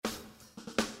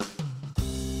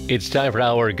It's time for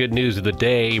our good news of the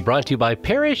day, brought to you by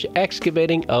Parish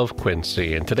Excavating of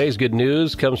Quincy. And today's good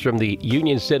news comes from the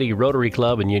Union City Rotary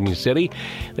Club in Union City.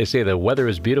 They say the weather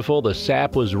is beautiful. The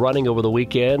sap was running over the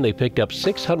weekend. They picked up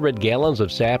 600 gallons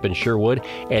of sap in Sherwood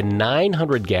and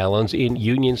 900 gallons in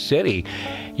Union City.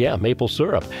 Yeah, maple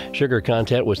syrup. Sugar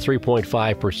content was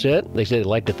 3.5%. They say they'd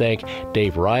like to thank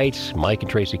Dave Wright, Mike and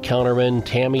Tracy Counterman,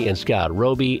 Tammy and Scott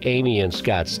Roby, Amy and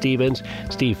Scott Stevens,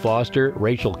 Steve Foster,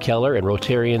 Rachel Keller, and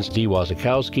Rotarians Dee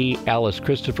Wazakowski, Alice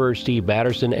Christopher, Steve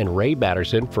Batterson, and Ray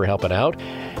Batterson for helping out.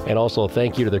 And also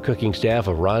thank you to the cooking staff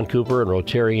of Ron Cooper and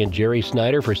Rotarian Jerry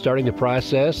Snyder for starting the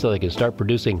process so they can start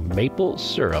producing maple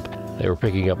syrup. They were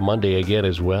picking up Monday again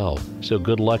as well. So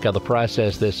good luck on the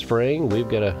process this spring. We've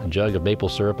got a jug of maple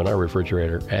syrup in our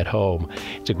refrigerator at home.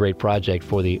 It's a great project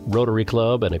for the Rotary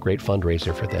Club and a great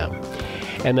fundraiser for them.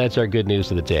 And that's our good news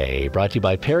of the day, brought to you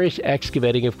by Parish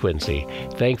Excavating of Quincy.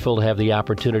 Thankful to have the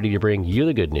opportunity to bring you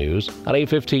the good news on AM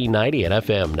 1590 and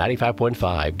FM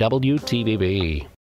 95.5 WTVB.